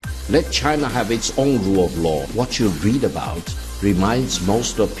Let China have its own rule of law. What you read about reminds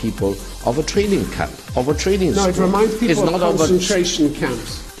most of people of a training camp, of a training school. No, it reminds people of concentration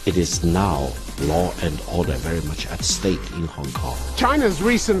camps. It is now law and order very much at stake in Hong Kong. China's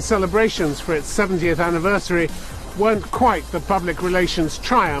recent celebrations for its 70th anniversary weren't quite the public relations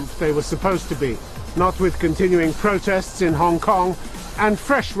triumph they were supposed to be, not with continuing protests in Hong Kong and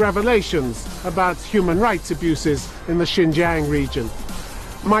fresh revelations about human rights abuses in the Xinjiang region.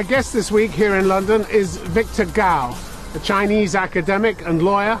 My guest this week here in London is Victor Gao, a Chinese academic and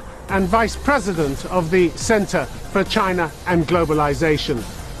lawyer and vice president of the Center for China and Globalization.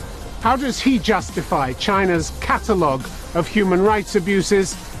 How does he justify China's catalogue of human rights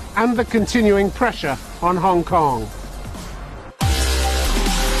abuses and the continuing pressure on Hong Kong?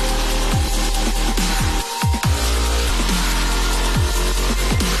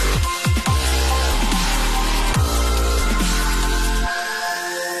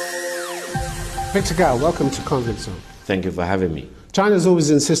 Victor Gao, welcome to Conflict Zone. Thank you for having me. China's always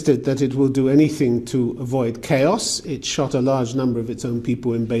insisted that it will do anything to avoid chaos. It shot a large number of its own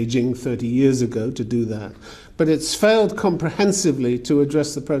people in Beijing 30 years ago to do that. But it's failed comprehensively to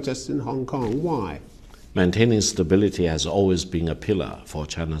address the protests in Hong Kong. Why? Maintaining stability has always been a pillar for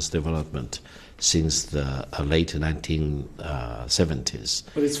China's development since the late 1970s.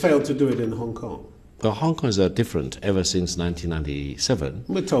 But it's failed to do it in Hong Kong. Well, Hong Kong is different ever since 1997.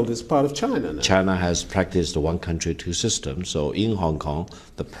 We're told it's part of China now. China has practiced one country, two systems. So in Hong Kong,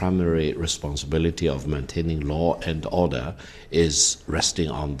 the primary responsibility of maintaining law and order is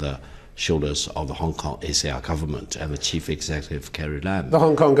resting on the shoulders of the Hong Kong ACR government and the chief executive, Carrie Lam. The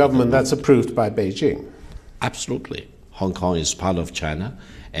Hong Kong government, that's approved by Beijing. Absolutely. Hong Kong is part of China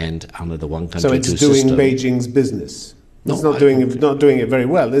and under the one country, two system. So it's doing Beijing's business. No, it's not doing it very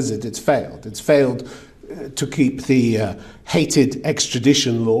well, is it? It's failed. It's failed to keep the hated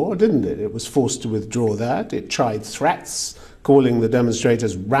extradition law, didn't it? It was forced to withdraw that. It tried threats, calling the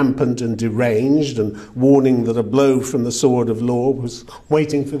demonstrators rampant and deranged and warning that a blow from the sword of law was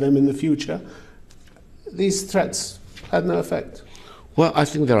waiting for them in the future. These threats had no effect. Well, I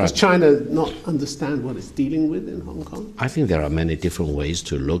think there are... Does China not understand what it's dealing with in Hong Kong? I think there are many different ways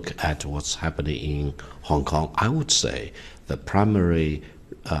to look at what's happening in Hong Kong. I would say the primary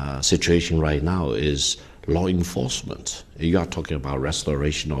situation right now is law enforcement. You are talking about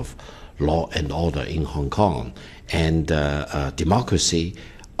restoration of law and order in Hong Kong. And democracy,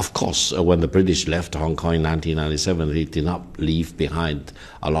 of course, when the British left Hong Kong in 1997, they did not leave behind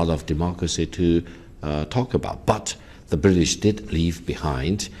a lot of democracy to talk about. But the British did leave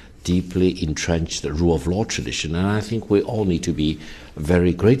behind deeply entrenched rule of law tradition, and I think we all need to be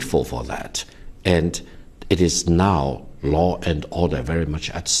very grateful for that. And it is now law and order very much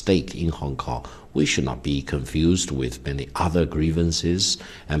at stake in Hong Kong. We should not be confused with many other grievances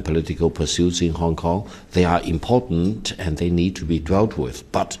and political pursuits in Hong Kong. They are important and they need to be dealt with,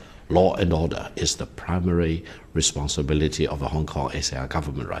 but law and order is the primary responsibility of the Hong Kong ACR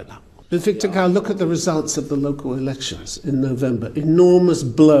government right now. But Victor Gao, look at the results of the local elections in November. Enormous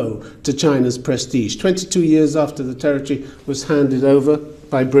blow to China's prestige. 22 years after the territory was handed over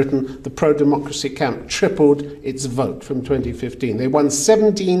by Britain, the pro-democracy camp tripled its vote from 2015. They won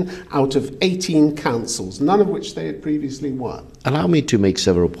 17 out of 18 councils, none of which they had previously won. Allow me to make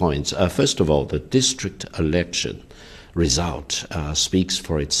several points. First of all, the district election result speaks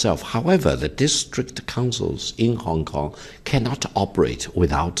for itself. However, the district councils in Hong Kong cannot operate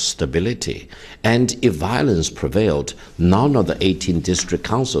without stability. And if violence prevailed, none of the 18 district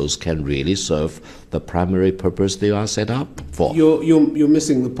councils can really serve the primary purpose they are set up for. You're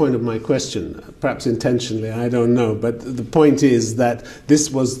missing the point of my question, perhaps intentionally, I don't know. But the point is that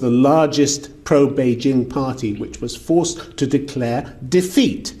this was the largest pro-Beijing party which was forced to declare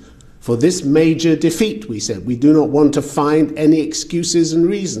defeat. For this major defeat, we said, we do not want to find any excuses and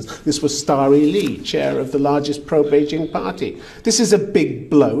reasons. This was Starry Lee, chair of the largest pro-Beijing party. This is a big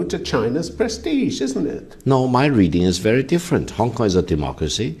blow to China's prestige, isn't it? No, my reading is very different. Hong Kong is a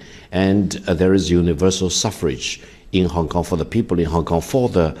democracy, and there is universal suffrage in Hong Kong for the people in Hong Kong for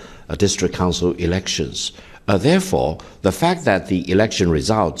the district council elections. Therefore, the fact that the election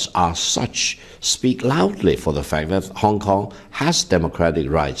results are such speak loudly for the fact that Hong Kong has democratic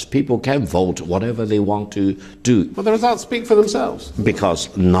rights. People can vote whatever they want to do. Well, the results speak for themselves. Because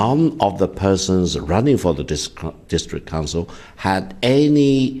none of the persons running for the district council had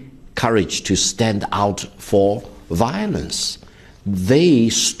any courage to stand out for violence. They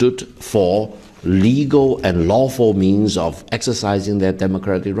stood for legal and lawful means of exercising their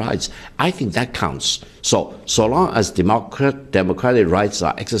democratic rights. I think that counts. So long as democratic rights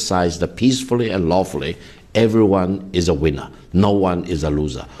are exercised peacefully and lawfully, everyone is a winner. No one is a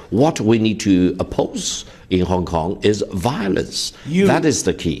loser. What we need to oppose in Hong Kong is violence. That is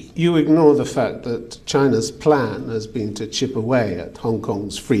the key. You ignore the fact that China's plan has been to chip away at Hong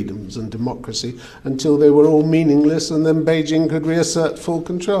Kong's freedoms and democracy until they were all meaningless, and then Beijing could reassert full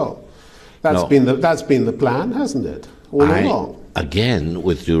control. That's been the plan, hasn't it? All along. Again,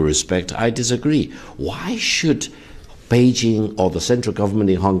 with due respect, I disagree. Why should Beijing or the central government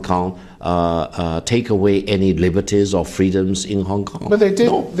in Hong Kong take away any liberties or freedoms in Hong Kong? But they did.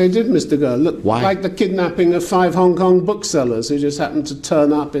 No. They did, Mr. Gao. Look, why? Like the kidnapping of 5 Hong Kong booksellers who just happened to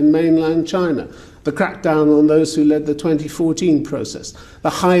turn up in mainland China. The crackdown on those who led the 2014 process. The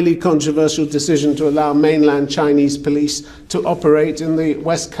highly controversial decision to allow mainland Chinese police to operate in the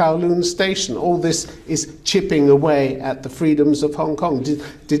West Kowloon station. All this is chipping away at the freedoms of Hong Kong. Did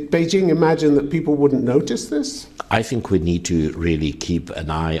Beijing imagine that people wouldn't notice this? I think we need to really keep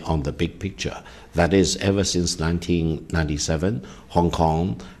an eye on the big picture. That is, ever since 1997, Hong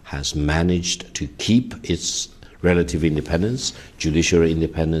Kong has managed to keep its relative independence, judicial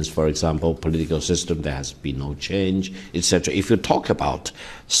independence, for example, political system, there has been no change, etc. If you talk about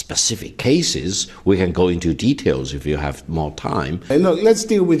specific cases, we can go into details if you have more time. Hey, look, let's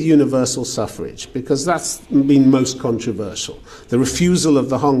deal with universal suffrage, because that's been most controversial. The refusal of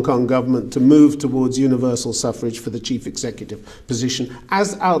the Hong Kong government to move towards universal suffrage for the chief executive position,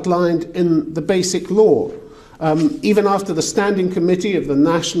 as outlined in the Basic Law. Even after the Standing Committee of the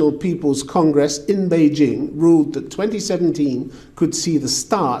National People's Congress in Beijing ruled that 2017 could see the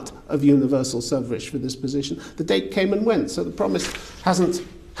start of universal suffrage for this position, the date came and went, so the promise hasn't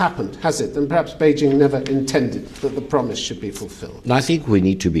happened, has it? And perhaps Beijing never intended that the promise should be fulfilled. I think we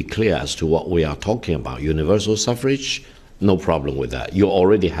need to be clear as to what we are talking about. Universal suffrage, no problem with that. You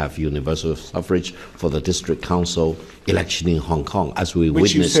already have universal suffrage for the district council election in Hong Kong, as we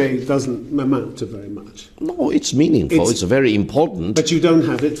witnessed. Which you say doesn't amount to very much. No, it's meaningful. It's very important. But you don't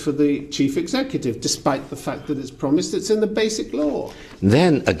have it for the chief executive, despite the fact that it's promised. It's in the Basic Law.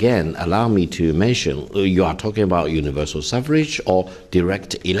 Then again, allow me to mention, you are talking about universal suffrage or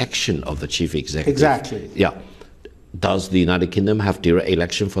direct election of the chief executive. Exactly. Yeah. Does the United Kingdom have direct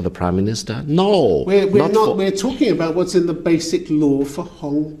election for the Prime Minister? No. We're talking about what's in the Basic Law for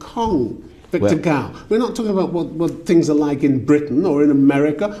Hong Kong, Victor Gao. We're not talking about what things are like in Britain or in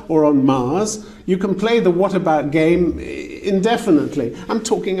America or on Mars. You can play the whatabout game indefinitely. I'm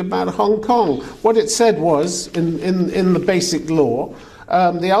talking about Hong Kong. What it said was, in the Basic Law,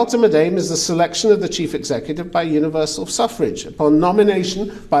 the ultimate aim is the selection of the chief executive by universal suffrage upon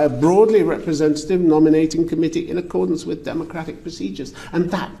nomination by a broadly representative nominating committee in accordance with democratic procedures. And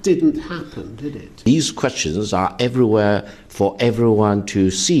that didn't happen, did it? These questions are everywhere for everyone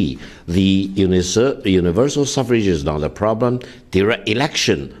to see. The universal suffrage is not a problem. Direct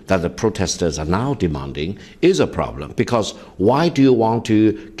election that the protesters are now demanding is a problem, because why do you want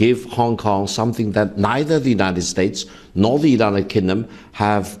to give Hong Kong something that neither the United States nor the United Kingdom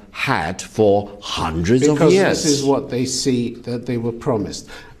have had for hundreds of years? Because this is what they see that they were promised.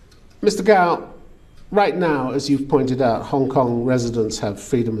 Mr. Gao, right now, as you've pointed out, Hong Kong residents have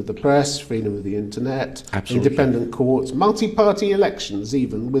freedom of the press, freedom of the internet, Absolutely. Independent courts, multi-party elections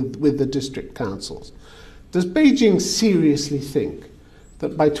even with the district councils. Does Beijing seriously think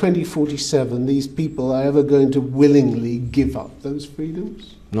that by 2047 these people are ever going to willingly give up those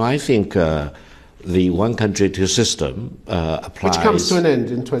freedoms? No, I think the one country, two system applies. Which comes to an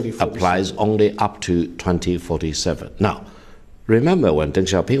end in 2047. Applies only up to 2047. Now, remember when Deng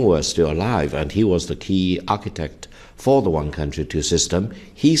Xiaoping was still alive and he was the key architect for the one country, two system,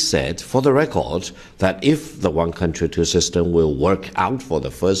 he said, for the record, that if the one country, two system will work out for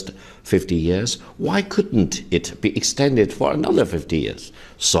the first 50 years, why couldn't it be extended for another 50 years?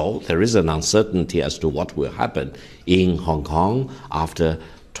 So there is an uncertainty as to what will happen in Hong Kong after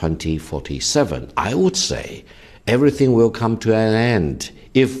 2047. I would say everything will come to an end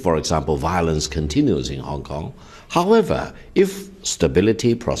if, for example, violence continues in Hong Kong. However, if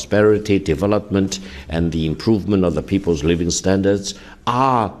stability, prosperity, development, and the improvement of the people's living standards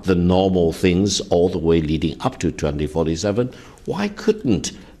are the normal things all the way leading up to 2047, why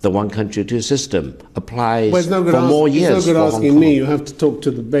couldn't the one country, two system apply for more years? It's no good asking me. You have to talk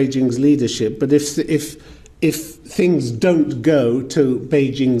to the Beijing's leadership. But if things don't go to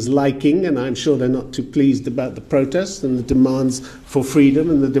Beijing's liking, and I'm sure they're not too pleased about the protests and the demands for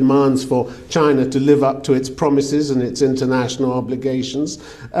freedom and the demands for China to live up to its promises and its international obligations,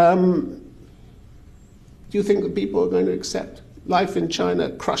 do you think that people are going to accept life in China,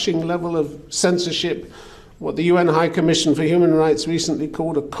 a crushing level of censorship, what the UN High Commission for Human Rights recently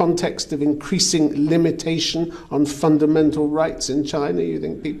called a context of increasing limitation on fundamental rights in China? You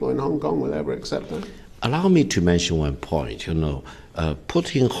think people in Hong Kong will ever accept that? Allow me to mention one point.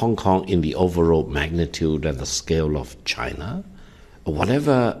 Putting Hong Kong in the overall magnitude and the scale of China,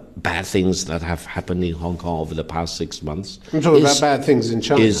 whatever bad things that have happened in Hong Kong over the past 6 months, I'm talking about bad things in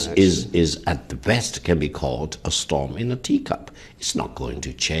China. Is at the best can be called a storm in a teacup. It's not going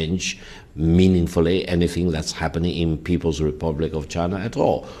to change meaningfully anything that's happening in People's Republic of China at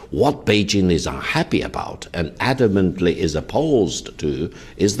all. What Beijing is unhappy about and adamantly is opposed to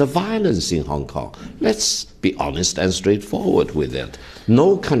is the violence in Hong Kong. Let's be honest and straightforward with it.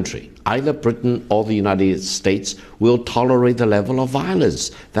 No country, either Britain or the United States, will tolerate the level of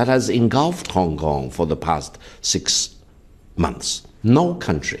violence that has engulfed Hong Kong for the past 6 months. No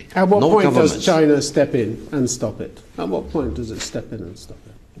country. At what no point government. does China step in and stop it? At what point does it step in and stop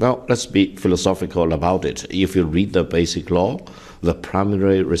it? Well, let's be philosophical about it. If you read the basic law, the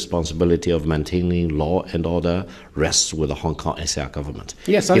primary responsibility of maintaining law and order rests with the Hong Kong SAR government.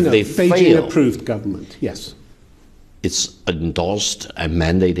 Yes, I if know. they Beijing-approved government, yes. It's endorsed and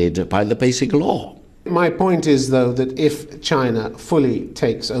mandated by the basic law. My point is, though, that if China fully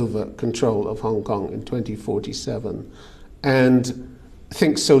takes over control of Hong Kong in 2047 and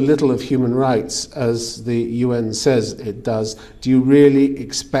thinks so little of human rights as the UN says it does, do you really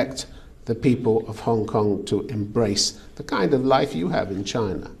expect the people of Hong Kong to embrace the kind of life you have in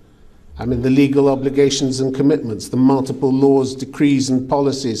China? I mean, the legal obligations and commitments, the multiple laws, decrees and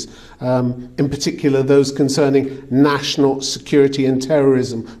policies, in particular those concerning national security and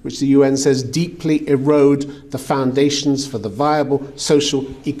terrorism, which the UN says deeply erode the foundations for the viable social,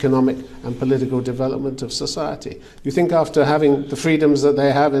 economic and political development of society. You think after having the freedoms that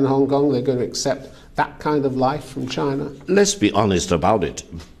they have in Hong Kong, they're going to accept that kind of life from China? Let's be honest about it.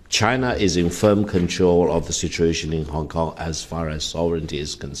 China is in firm control of the situation in Hong Kong as far as sovereignty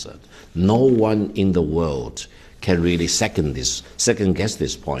is concerned. No one in the world can really second guess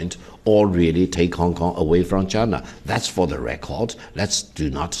this point or really take Hong Kong away from China. That's for the record. Let's do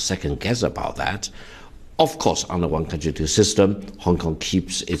not second guess about that. Of course, under one country, two system, Hong Kong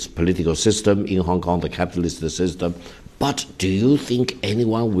keeps its political system in Hong Kong, the capitalist system. But do you think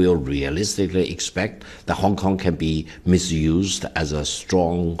anyone will realistically expect that Hong Kong can be misused as a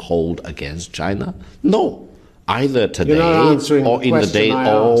stronghold against China? No. Either today or in the day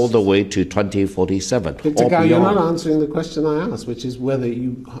all the way to 2047. Victor Gao, you're not answering the question I asked, which is whether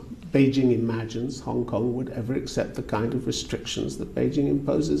Beijing imagines Hong Kong would ever accept the kind of restrictions that Beijing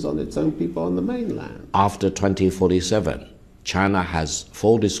imposes on its own people on the mainland. After 2047, China has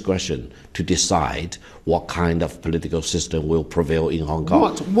full discretion to decide what kind of political system will prevail in Hong Kong.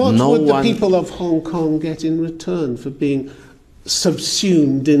 What would the people of Hong Kong get in return for being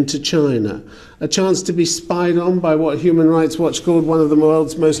subsumed into China? A chance to be spied on by what Human Rights Watch called one of the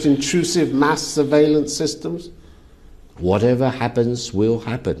world's most intrusive mass surveillance systems? Whatever happens will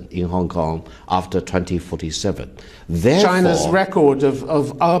happen in Hong Kong after 2047. Therefore, China's record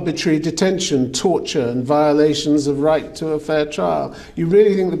of arbitrary detention, torture and violations of right to a fair trial. You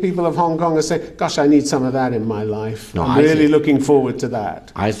really think the people of Hong Kong are saying, gosh, I need some of that in my life? No, I'm really looking forward to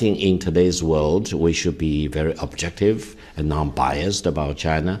that. I think in today's world, we should be very objective and non-biased about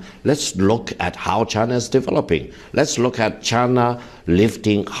China. Let's look at how China is developing. Let's look at China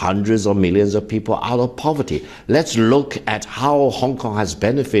lifting hundreds of millions of people out of poverty. Let's look at how Hong Kong has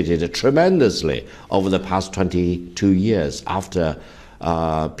benefited tremendously over the past 22 years after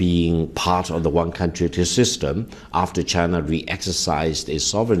being part of the one country two system, after China re-exercised its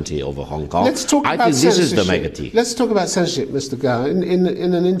sovereignty over Hong Kong. Let's talk about this is the negative. Let's talk about censorship, Mr. Gao. In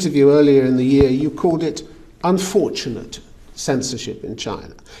an interview earlier in the year, you called it unfortunate censorship in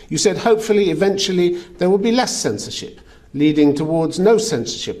China. You said hopefully, eventually, there will be less censorship, leading towards no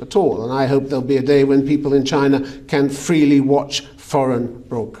censorship at all. And I hope there'll be a day when people in China can freely watch foreign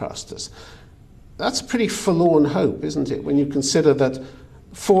broadcasters. That's a pretty forlorn hope, isn't it, when you consider that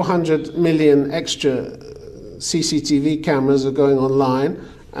 400 million extra CCTV cameras are going online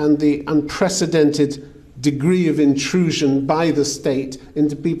and the unprecedented degree of intrusion by the state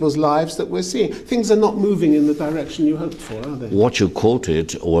into people's lives that we're seeing. Things are not moving in the direction you hoped for, are they? What you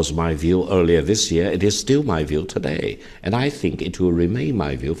quoted was my view earlier this year. It is still my view today. And I think it will remain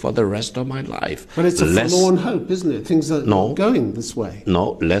my view for the rest of my life. But it's a forlorn hope, isn't it? Things are not going this way.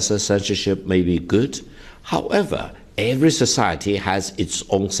 No, lesser censorship may be good. However, every society has its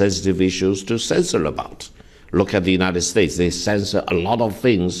own sensitive issues to censor about. Look at the United States. They censor a lot of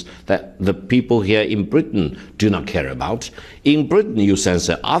things that the people here in Britain do not care about. In Britain, you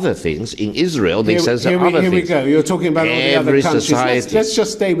censor other things. In Israel, they censor other things. Here we go. You're talking about all the other countries. Let's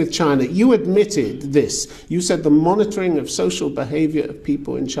just stay with China. You admitted this. You said the monitoring of social behavior of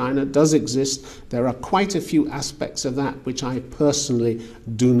people in China does exist. There are quite a few aspects of that which I personally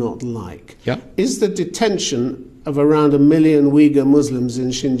do not like. Yeah. Is the detention of around 1 million Uyghur Muslims in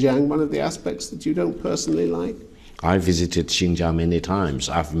Xinjiang one of the aspects that you don't personally like? I visited Xinjiang many times.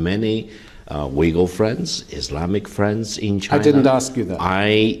 I have many Uyghur friends, Islamic friends in China. I didn't ask you that.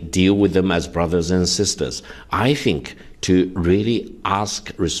 I deal with them as brothers and sisters. I think to really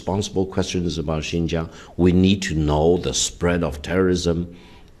ask responsible questions about Xinjiang, we need to know the spread of terrorism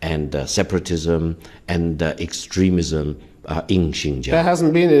and separatism and extremism in Xinjiang. There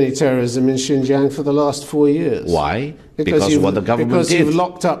hasn't been any terrorism in Xinjiang for the last 4 years. Why? Because what the government did. You've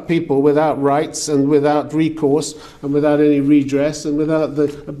locked up people without rights and without recourse and without any redress and without the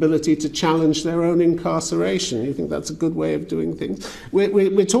ability to challenge their own incarceration. You think that's a good way of doing things?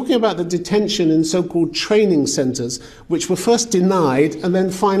 We're talking about the detention in so-called training centres, which were first denied and then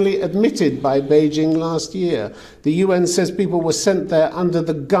finally admitted by Beijing last year. The UN says people were sent there under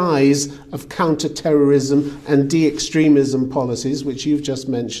the guise of counter-terrorism and de-extremism policies, which you've just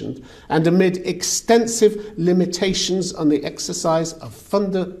mentioned, and amid extensive limitations on the exercise of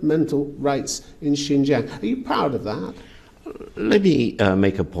fundamental rights in Xinjiang. Are you proud of that? Let me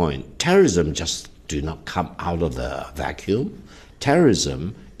make a point. Terrorism just do not come out of the vacuum.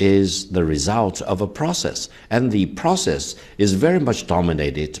 Terrorism is the result of a process, and the process is very much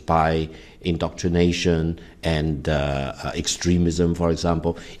dominated by indoctrination and extremism, for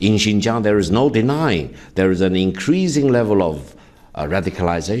example. In Xinjiang, there is no denying there is an increasing level of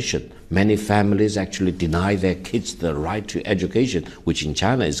radicalization. Many families actually deny their kids the right to education, which in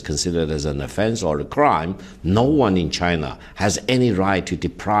China is considered as an offense or a crime. No one in China has any right to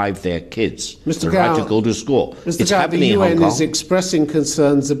deprive their kids the right to go to school. Mr. Gao, the UN is expressing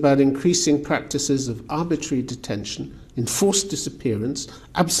concerns about increasing practices of arbitrary detention, enforced disappearance,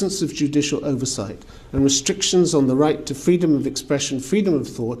 absence of judicial oversight, and restrictions on the right to freedom of expression, freedom of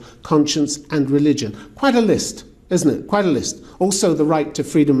thought, conscience, and religion. Quite a list, isn't it? Quite a list. Also the right to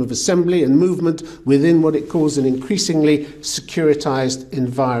freedom of assembly and movement within what it calls an increasingly securitized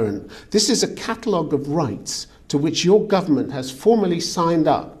environment. This is a catalogue of rights to which your government has formally signed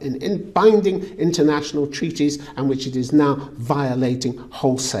up in binding international treaties and which it is now violating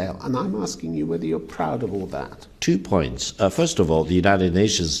wholesale. And I'm asking you whether you're proud of all that. 2 points. First of all, the United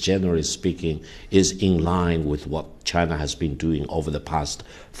Nations, generally speaking, is in line with what China has been doing over the past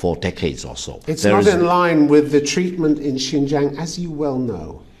 4 decades or so. It's not in line with the treatment in Xinjiang, as you well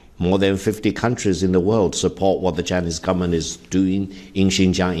know. More than 50 countries in the world support what the Chinese government is doing in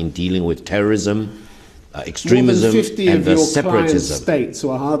Xinjiang in dealing with terrorism, extremism, More than 50 and of the your separatism. client states who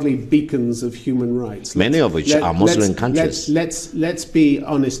are hardly beacons of human rights. Many of which are Muslim countries. Let's be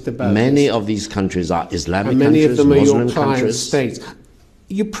honest about Many this. of these countries are Islamic And many countries, of them are Muslim your client countries. states.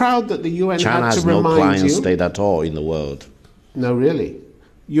 You're proud that the UN China had to has no remind client you. state at all in the world. No, really.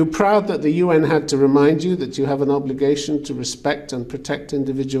 You're proud that the UN had to remind you that you have an obligation to respect and protect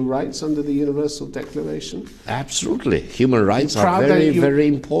individual rights under the Universal Declaration? Absolutely. Human rights are very, very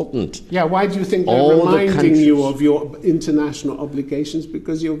important. Yeah, why do you think they're reminding you of your international obligations?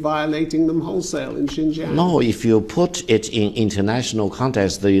 Because you're violating them wholesale in Xinjiang. No, if you put it in international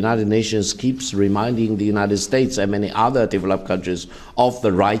context, the United Nations keeps reminding the United States and many other developed countries of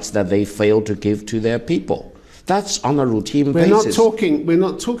the rights that they fail to give to their people. That's on a routine basis. We're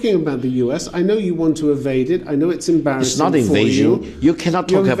not talking about the US. I know you want to evade it. I know it's embarrassing. It's not invasion. You cannot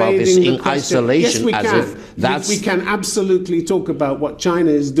talk about this in isolation. Yes, we can. We can absolutely talk about what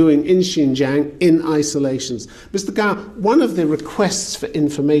China is doing in Xinjiang in isolations. Mr. Gao, one of the requests for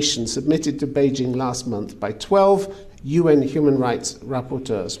information submitted to Beijing last month by 12 UN human rights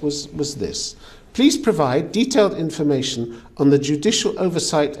rapporteurs was this. Please provide detailed information on the judicial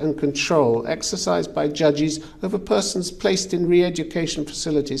oversight and control exercised by judges over persons placed in re-education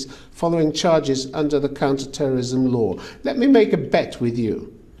facilities following charges under the counter-terrorism law. Let me make a bet with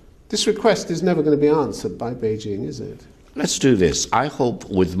you. This request is never going to be answered by Beijing, is it? Let's do this. I hope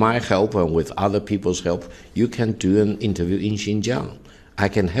with my help and with other people's help, you can do an interview in Xinjiang. I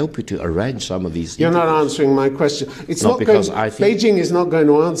can help you to arrange some of these You're interviews. not answering my question. Beijing is not going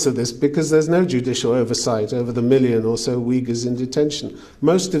to answer this because there's no judicial oversight over the 1 million or so Uyghurs in detention.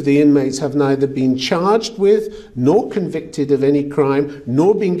 Most of the inmates have neither been charged with nor convicted of any crime,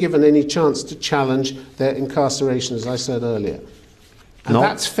 nor been given any chance to challenge their incarceration, as I said earlier. And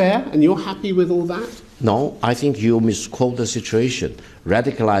that's fair, and you're happy with all that? No, I think you misquote the situation.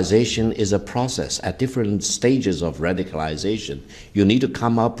 Radicalization is a process. At different stages of radicalization, you need to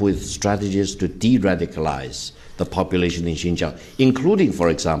come up with strategies to de-radicalize the population in Xinjiang, including, for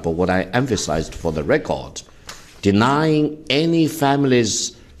example, what I emphasized for the record, denying any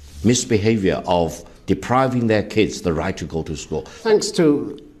family's misbehavior of depriving their kids the right to go to school. Thanks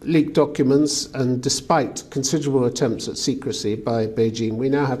to leaked documents and despite considerable attempts at secrecy by Beijing, we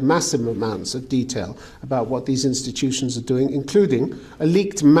now have massive amounts of detail about what these institutions are doing, including a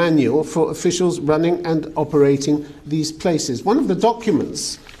leaked manual for officials running and operating these places. One of the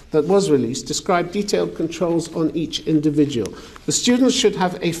documents that was released described detailed controls on each individual. The students should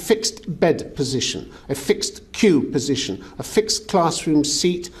have a fixed bed position, a fixed queue position, a fixed classroom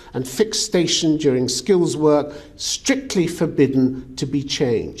seat, and fixed station during skills work, strictly forbidden to be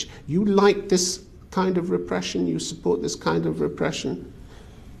changed. You like this kind of repression? You support this kind of repression?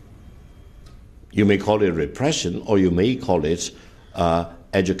 You may call it repression, or you may call it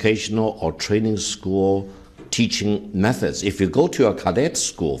educational or training school teaching methods. If you go to a cadet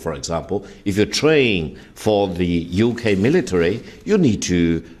school, for example, if you train for the UK military, you need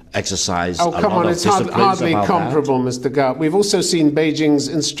to exercise a lot of disciplines. It's hardly comparable, Mr. Gao. We've also seen Beijing's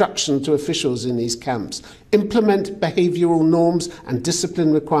instruction to officials in these camps. Implement behavioural norms and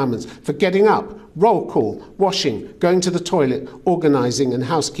discipline requirements for getting up, roll call, washing, going to the toilet, organising and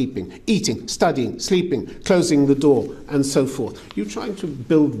housekeeping, eating, studying, sleeping, closing the door, and so forth. You trying to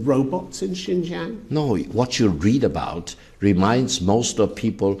build robots in Xinjiang? No, what you read about reminds most of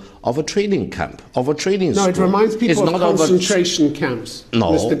people of a training camp, of a training school. No, it reminds people of concentration camps,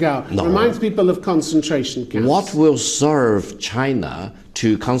 Mr. Gao. No. It reminds people of concentration camps. What will serve China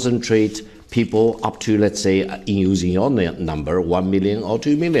to concentrate people up to, let's say, in using your number, 1 million or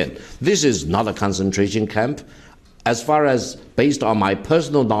 2 million? This is not a concentration camp. As far as, based on my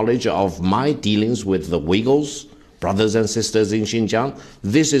personal knowledge of my dealings with the Uighurs, brothers and sisters in Xinjiang,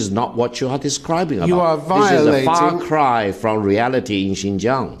 this is not what you are describing about. You are violating... This is a far cry from reality in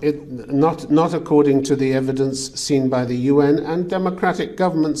Xinjiang. Not according to the evidence seen by the UN and democratic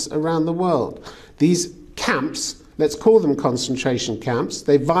governments around the world. These camps, let's call them concentration camps,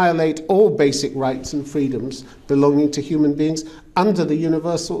 they violate all basic rights and freedoms belonging to human beings under the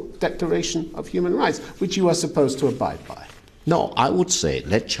Universal Declaration of Human Rights, which you are supposed to abide by. No, I would say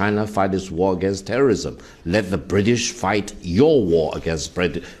let China fight its war against terrorism. Let the British fight your war against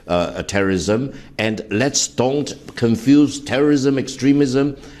terrorism, and let's don't confuse terrorism,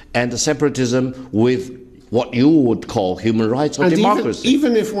 extremism, and separatism with what you would call human rights or democracy.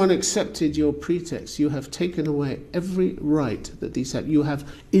 Even if one accepted your pretext, you have taken away every right that these have. You have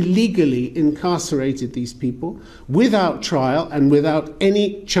illegally incarcerated these people without trial and without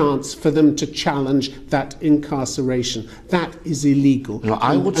any chance for them to challenge that incarceration. That is illegal. No,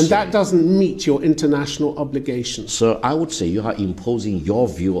 and that doesn't meet your international obligations. So I would say you are imposing your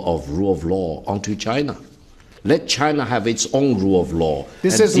view of rule of law onto China. Let China have its own rule of law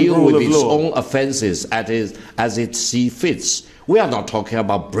and deal with its own offenses as it sees fits. We are not talking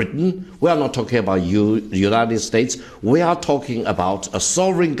about Britain. We are not talking about the United States. We are talking about a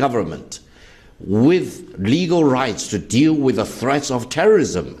sovereign government with legal rights to deal with the threats of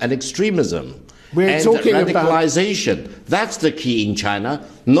terrorism and extremism. We're talking radicalization. That's the key in China.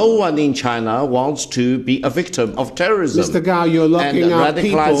 No one in China wants to be a victim of terrorism. Mr. Gao, you're locking up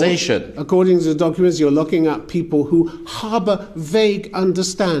radicalization. People, according to the documents, you're locking up people who harbour vague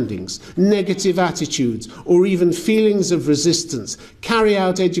understandings, negative attitudes, or even feelings of resistance, carry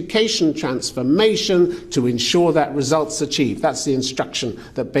out education transformation to ensure that results achieved. That's the instruction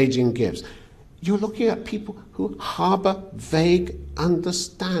that Beijing gives. You're looking at people who harbour vague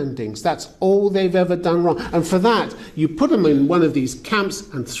understandings. That's all they've ever done wrong. And for that, you put them in one of these camps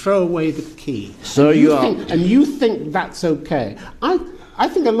and throw away the key. So you think that's okay. I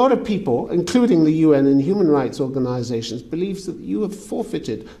think a lot of people, including the UN and human rights organizations, believes that you have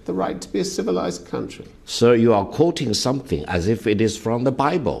forfeited the right to be a civilized country. So you are quoting something as if it is from the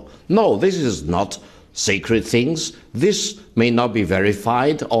Bible. No, this is not sacred things. This may not be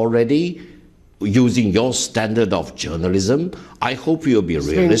verified already using your standard of journalism. I hope you'll be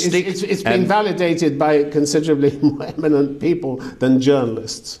realistic. It's been validated by considerably more eminent people than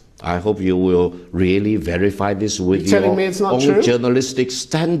journalists. I hope you will really verify this with your own journalistic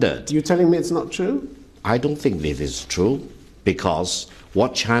standard. You're telling me it's not true? I don't think it is true, because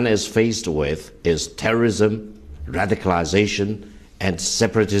what China is faced with is terrorism, radicalization, and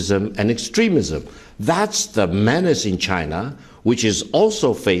separatism and extremism. That's the menace in China, which is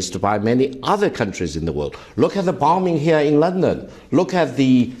also faced by many other countries in the world. Look at the bombing here in London. Look at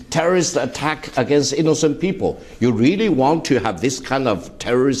the terrorist attack against innocent people. You really want to have this kind of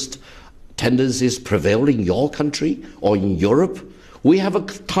terrorist tendencies prevail in your country or in Europe. We have a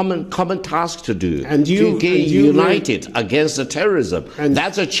common task to do, to get united against the terrorism. And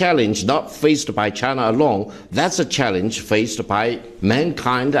that's a challenge not faced by China alone. That's a challenge faced by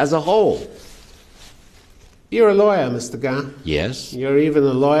mankind as a whole. You're a lawyer, Mr. Gao. Yes. You're even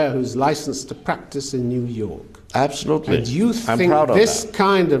a lawyer who's licensed to practice in New York. Absolutely. And you I'm think proud of this that.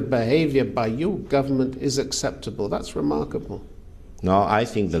 kind of behavior by your government is acceptable? That's remarkable. No, I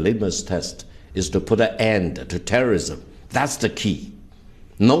think the litmus test is to put an end to terrorism. That's the key.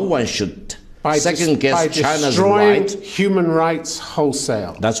 No one should second-guess China's right. Human rights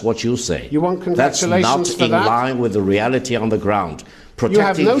wholesale. That's what you say. You want congratulations for that? That's not in line with the reality on the ground. You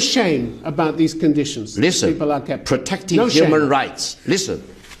have no shame about these conditions. Listen, people are kept. Protecting human rights. Listen,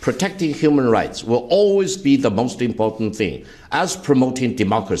 protecting human rights will always be the most important thing, as promoting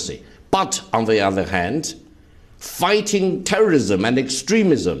democracy. But on the other hand, fighting terrorism and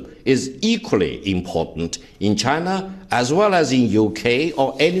extremism is equally important in China as well as in UK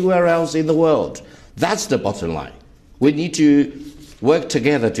or anywhere else in the world. That's the bottom line. We need to work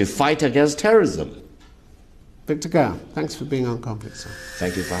together to fight against terrorism. Victor Gao, thanks for being on Conflict Zone.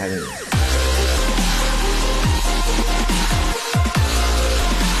 Thank you for having me.